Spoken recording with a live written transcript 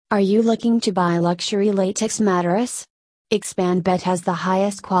Are you looking to buy a luxury latex mattress? Expand has the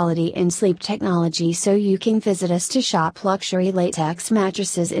highest quality in sleep technology, so you can visit us to shop luxury latex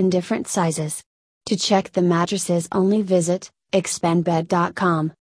mattresses in different sizes. To check the mattresses, only visit expandbed.com.